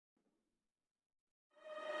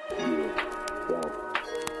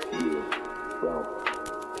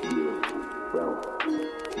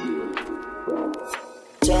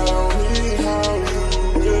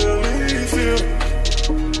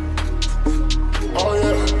Oh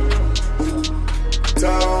yeah.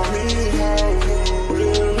 Tell me how you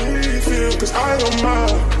really feel, 'cause I don't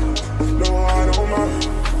mind. No, I don't mind.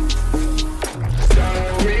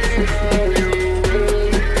 Tell me how you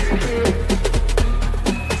really feel.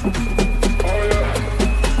 Oh yeah.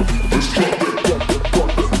 Let's drop it, drop it,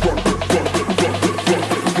 drop it, drop it, drop it, drop it, drop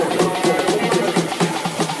it, drop it.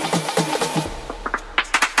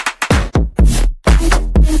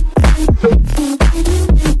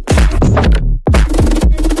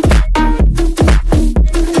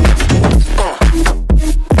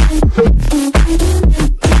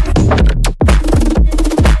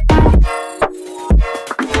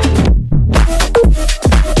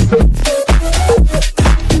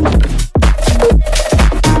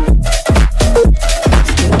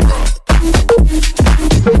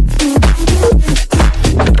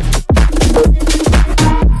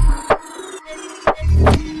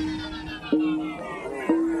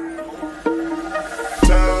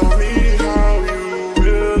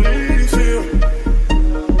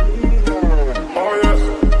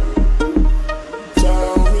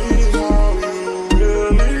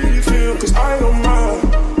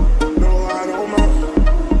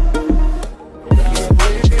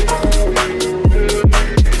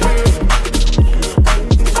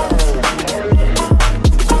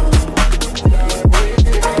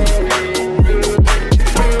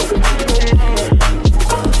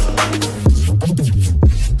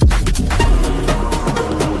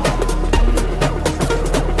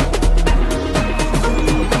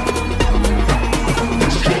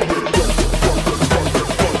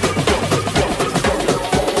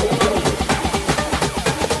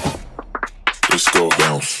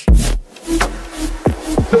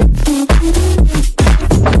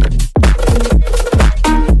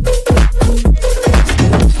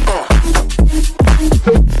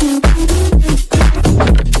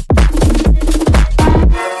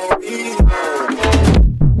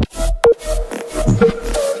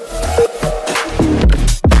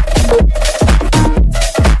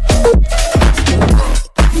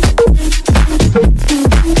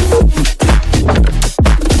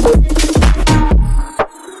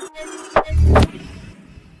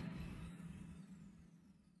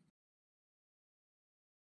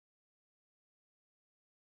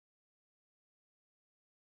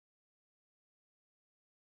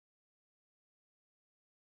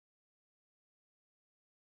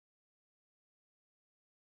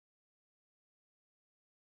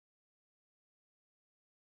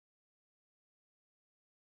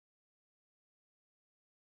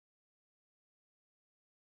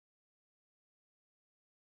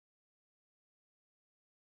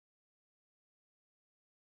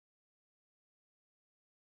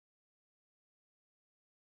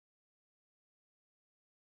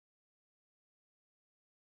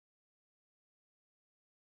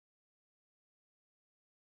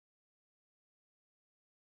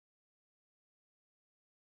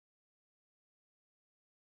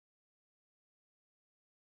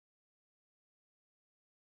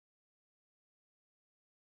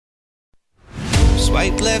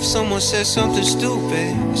 Swipe left, someone said something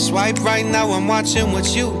stupid. Swipe right, now I'm watching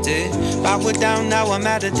what you did. Power down, now I'm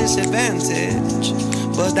at a disadvantage,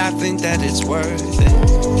 but I think that it's worth it.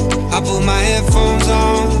 I put my headphones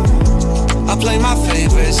on, I play my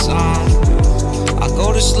favorite song, I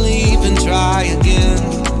go to sleep and try again.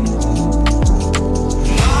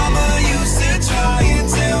 Mama used to try and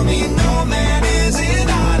tell me no man is an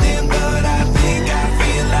island, but I think I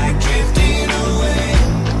feel like drifting away.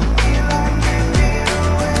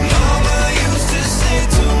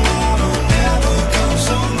 Tomorrow never comes,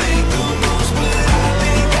 so make the most. But I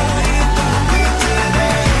think I am done with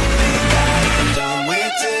today. Think I am done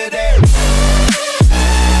with today.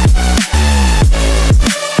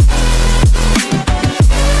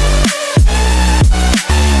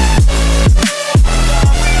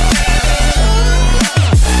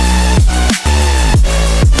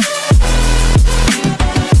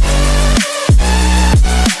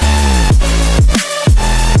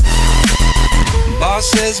 Boss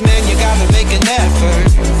says, man, you gotta make an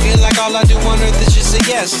effort. Feel like all I do on earth is just say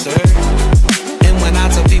yes, sir. And when I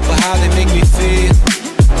tell people how they make me feel,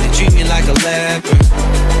 they treat me like a leper.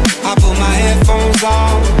 I put my headphones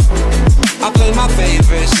on, I play my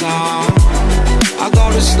favorite song, I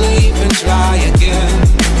go to sleep and try again,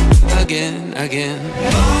 again, again.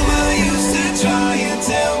 Mama used to try and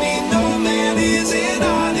tell me no man is an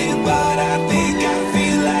island, but I think I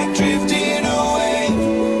feel like drifting away.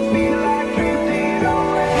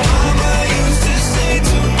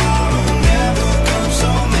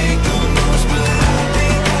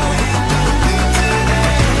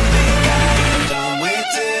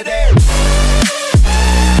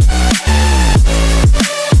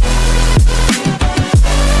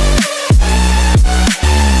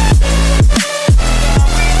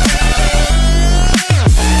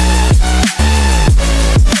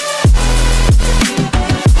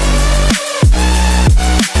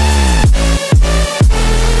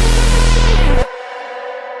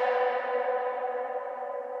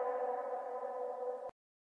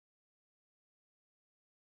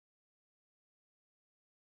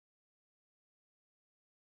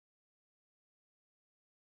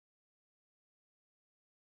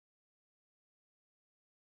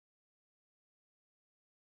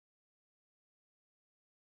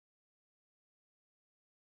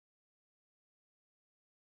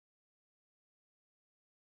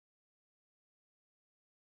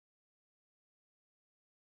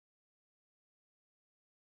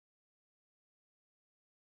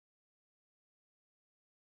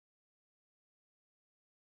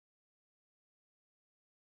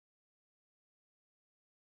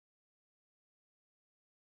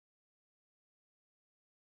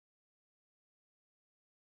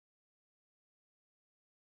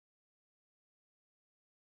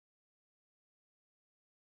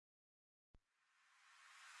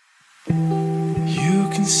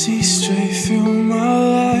 can see straight through my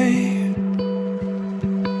light.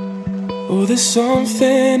 Oh, there's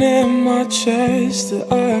something in my chest that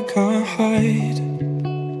I can't hide.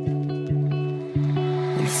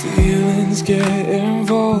 When feelings get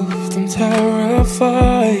involved, I'm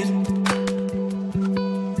terrified.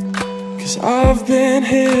 'Cause I've been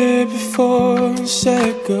here before and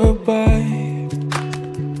said goodbye.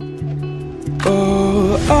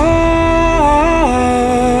 Oh,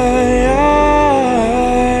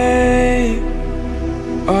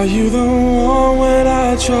 are you the one when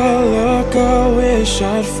I try to look, I wish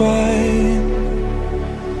I'd find?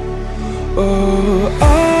 Oh,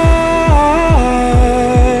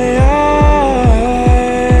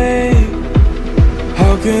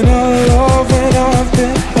 how can I love when I've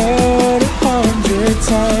been hurt 100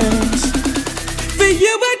 times? For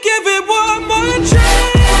you I'd give it one more try.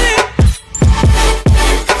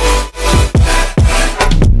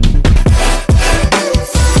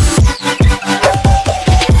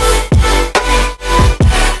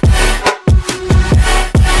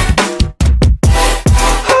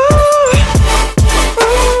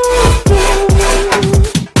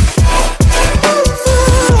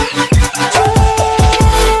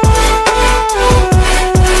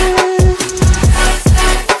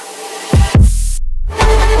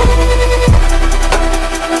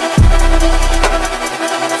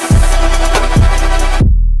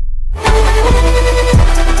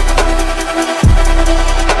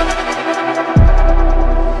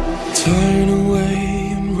 Turn away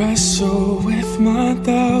and wrestle with my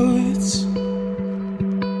doubts.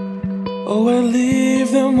 Oh, I leave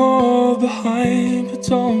them all behind, but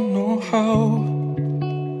don't know how.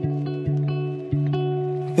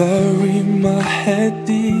 Bury my head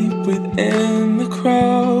deep within the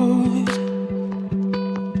crowd,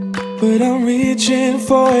 but I'm reaching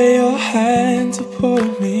for your hand to pull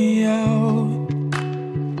me out.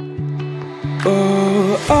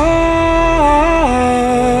 Oh,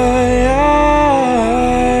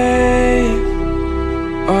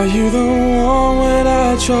 are you the one when I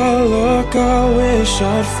try to look, I wish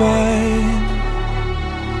I'd find?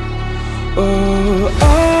 Oh,